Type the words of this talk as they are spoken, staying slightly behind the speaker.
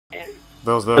That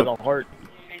was There's that. a heart.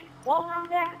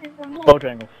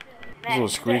 Bojangles. It's a little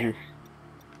squeaky.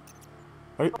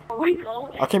 Hey,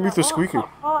 I can't mute the squeaker.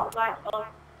 What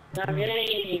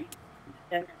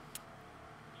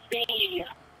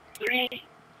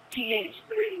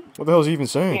the hell is he even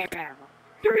saying? I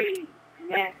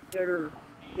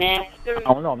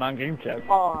don't know, I'm not in game chat.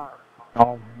 Oh,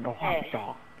 no, no.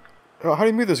 Oh, how do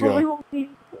you mute this guy?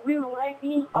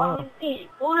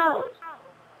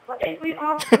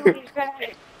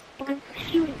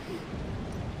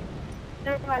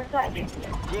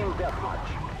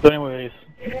 So anyways,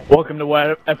 welcome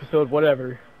to episode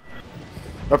whatever.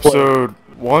 Episode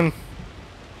 1?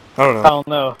 I don't know. I don't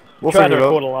know. We'll Try figure to it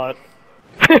record out. a lot.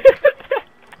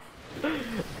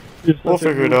 We'll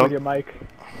figure it out. Your mic.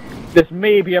 This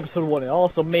may be episode 1. It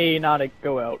also may not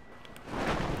go out.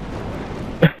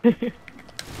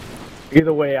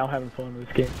 Either way, I'm having fun with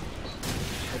this game.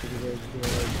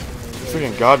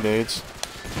 Freaking god nades.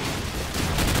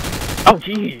 Oh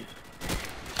jeez!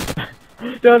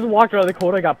 Dude, I just walked around the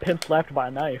corner, I got pin slapped by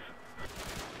a knife.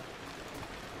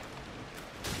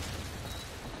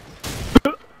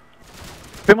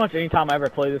 Pretty much anytime I ever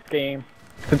play this game,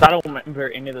 since I don't remember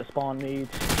any of the spawn needs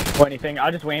or anything,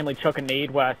 I just randomly chuck a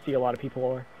nade where I see a lot of people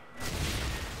are.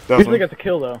 Definitely. Usually gets a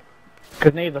kill though,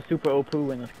 because nades are super OP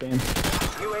in this game.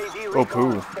 OP.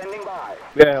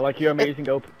 Yeah, like your amazing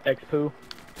X-poo.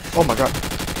 Oh my god.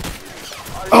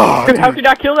 Oh, Dude, how could you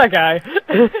not kill that guy?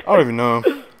 I don't even know.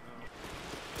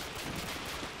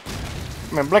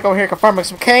 Man, Black over here confirming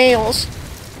some kills.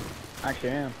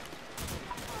 Actually, I am.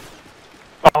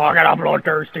 Oh, I got a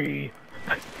bloodthirsty.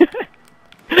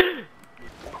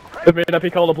 It may not be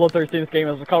called a bloodthirsty in this game.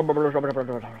 It's called.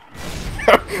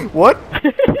 What?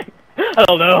 I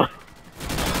don't know.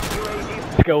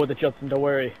 Let's go with it, Justin. Don't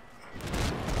worry.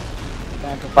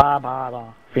 What the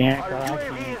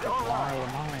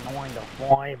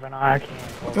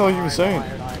hell are you even saying?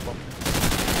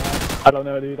 I don't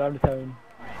know, dude. I'm just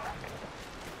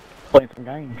playing some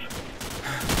games.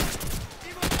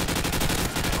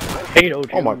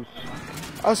 802. Oh my.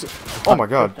 Oh my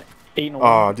god.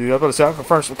 Oh, dude, I better say I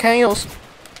confirmed some kills.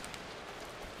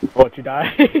 What, you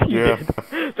die? You Yeah.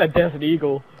 did. That Desert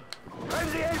Eagle.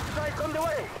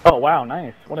 Oh wow,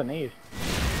 nice. What a nade.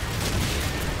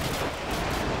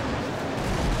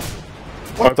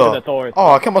 What the?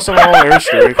 Oh, I killed myself on my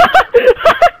airstreak.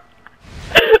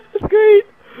 That's great.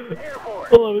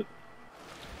 I love it.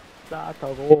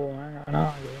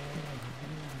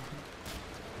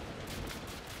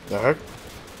 The heck?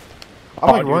 I'm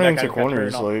like running into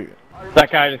corners, like.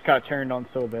 That guy just got turned on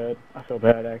so bad. I feel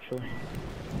bad, actually.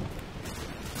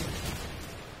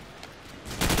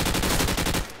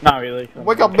 Not really.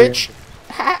 Wake up, bitch!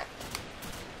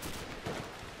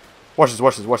 Watch this,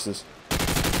 watch this, watch this.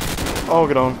 Oh,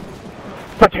 get on.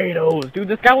 Potatoes! Dude,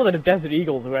 this guy with a Desert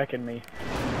Eagle's wrecking me.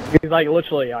 He's like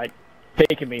literally like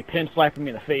taking me, pin slapping me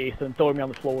in the face, and throwing me on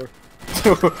the floor.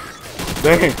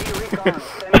 Dang.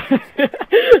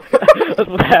 That's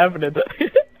what's happening.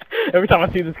 Every time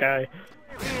I see this guy.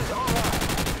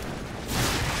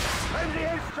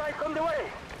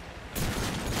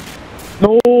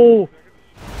 No!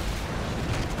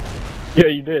 Yeah,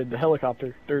 you did. The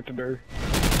helicopter. Dirt to dirt.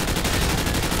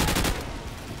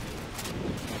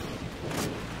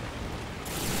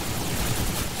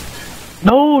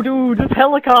 No, dude, this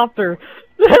helicopter!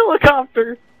 The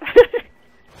helicopter!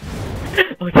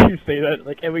 Like you say that,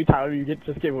 like every time you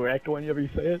just get wrecked whenever you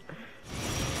say it.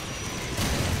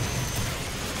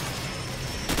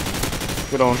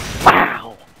 Get on.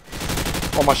 Wow!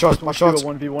 Oh, my shots, my shots.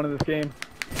 1v1 in this game.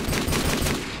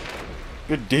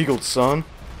 Good deagled, son.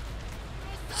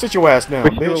 Sit your ass down,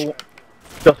 bitch.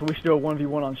 Justin, we should do a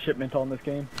 1v1 on shipment on this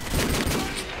game.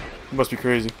 You must be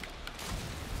crazy.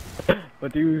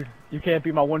 But dude, you can't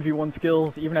beat my 1v1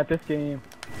 skills, even at this game.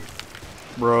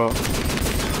 Bro.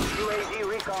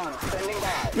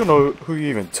 You don't know who you're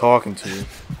even talking to.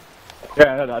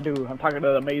 Yeah, I do. I'm talking to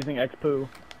the amazing X-poo.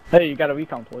 Hey, you got a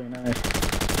recon play, nice.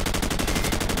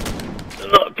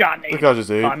 Oh, God, Nate. Look, I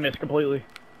just ate. Oh, I missed completely.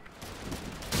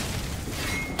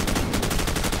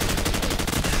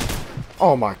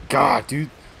 Oh my god, dude.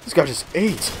 This guy just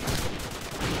ate.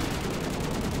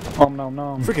 Oh, no.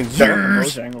 Freaking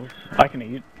years. I can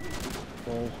eat.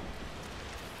 Well,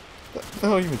 What the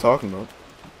hell are you even talking about?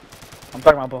 I'm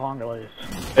talking about Bojangles,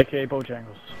 aka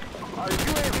Bojangles.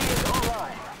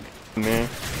 Man.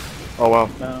 Oh wow.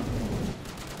 No.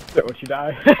 What, you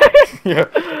die?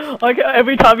 Yeah. Like,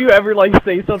 every time you ever, like,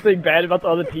 say something bad about the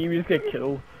other team, you just get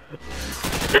killed.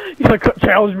 You like,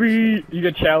 challenge me! You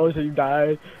get challenged and you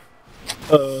die.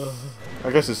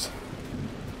 I guess it's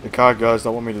the CoD guys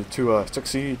that want me to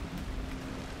succeed.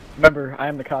 Remember, I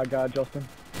am the COD god, Justin.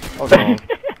 I was wrong.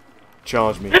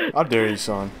 Challenge me. I dare you,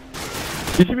 son.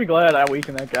 You should be glad I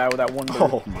weakened that guy with that one burst.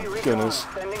 Oh my goodness.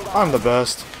 I'm the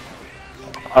best.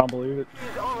 I don't believe it.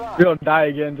 You're gonna die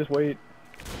again, just wait.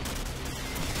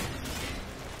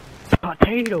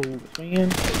 Potatoes, man.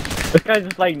 This guy's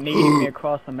just like nading me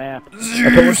across the map.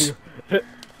 I told you.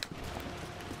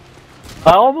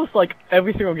 I almost like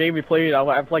every single game we played,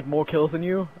 I have like more kills than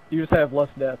you. You just have less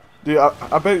deaths. Dude,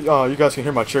 I bet you guys can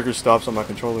hear my trigger stops on my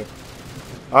controller.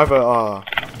 I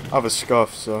have a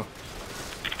scuff, so.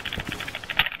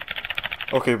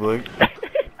 Okay, Blake.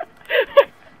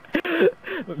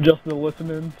 Just the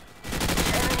listening.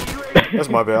 That's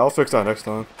my bad. I'll fix that next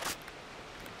time.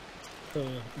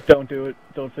 Don't do it.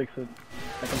 Don't fix it.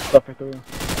 I can suffer through.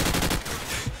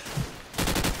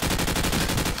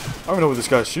 I don't know where this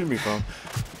guy's shooting me from.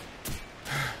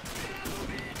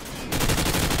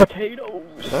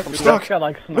 Potatoes! Heck, I'm stuck. Got,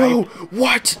 like, no!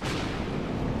 What?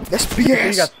 That's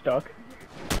BS! You got stuck?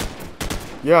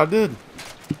 Yeah, I did.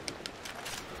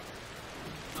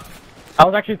 I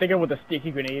was actually thinking with a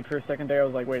sticky grenade for a second there. I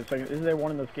was like, wait a second, isn't there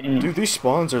one in this game? Dude, these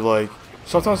spawns are like...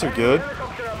 Sometimes they're good.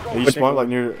 You spawn like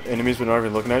near enemies but not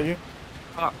even looking at you.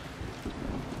 And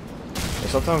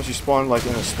sometimes you spawn like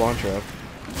in a spawn trap.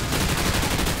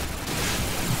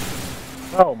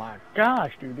 Oh my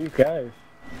gosh, dude, these guys.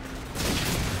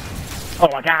 Oh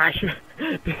my gosh.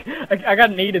 I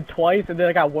got naded twice and then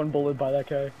I got one bullet by that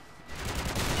guy.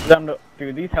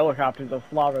 Dude, these helicopters are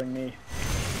slaughtering me.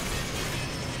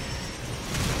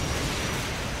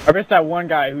 I missed that one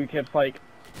guy who kept like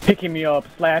picking me up,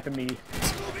 slapping me,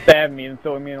 stabbing me, and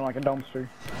throwing me in like a dumpster.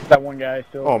 That one guy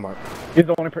still. Oh my. He's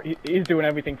the only. He's doing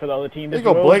everything for the other team. There you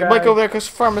go, Blake. Blake over there cause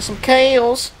farming some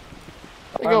kales.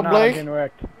 There you go, Blake.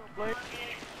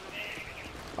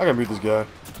 I gotta mute this guy.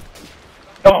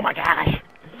 Oh my gosh!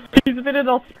 He's been in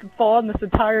our spawn this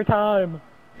entire time.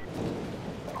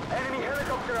 Enemy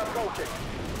helicopter approaching.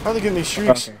 How are they getting these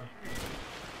shrieks? Okay.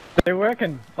 They're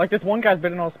working. Like this one guy's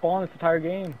been in our spawn this entire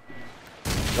game.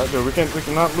 Dude, we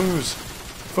cannot lose.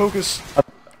 Focus.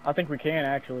 I think we can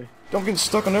actually. Don't get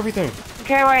stuck on everything.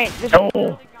 Okay, wait. This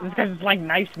guy just like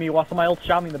knifed me while somebody else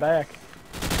shot me in the back.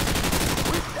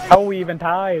 How are we even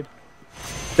tied?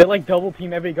 They like double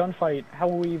team every gunfight. How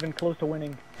are we even close to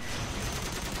winning?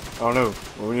 I don't know.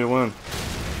 Well, we need to win.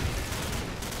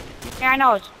 Yeah, I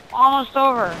know. It's almost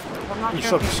over. I'm not You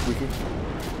sure. suck, you squeaker.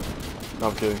 No,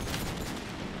 I'm kidding.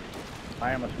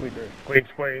 I am a squeaker. Squeak,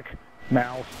 squeak.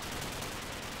 Mouse.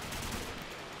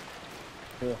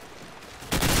 Yeah.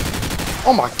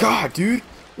 Oh my god, dude!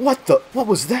 What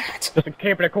was that? Just a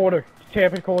camp in a quarter. Just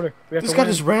camp in a quarter. This guy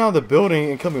just ran out of the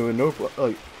building and come in with no,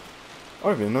 like, I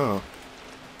don't even know.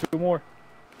 2 more.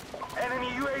 Enemy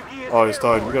UAV is Oh, he's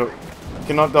died. We gotta,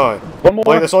 cannot die. 1 more.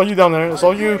 Blake, that's all you down there. That's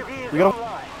all you. You gotta.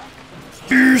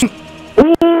 There's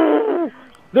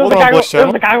Hold a on, guy. Bush There's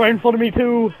Channel. a guy right in front of me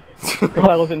too. God,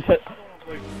 I was intense.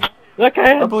 That guy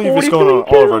had I believe it's going on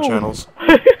all of our channels.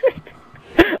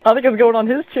 I think it's going on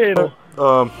his channel.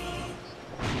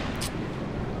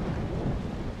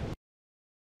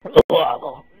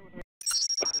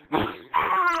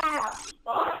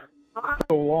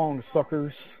 So long,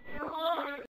 suckers.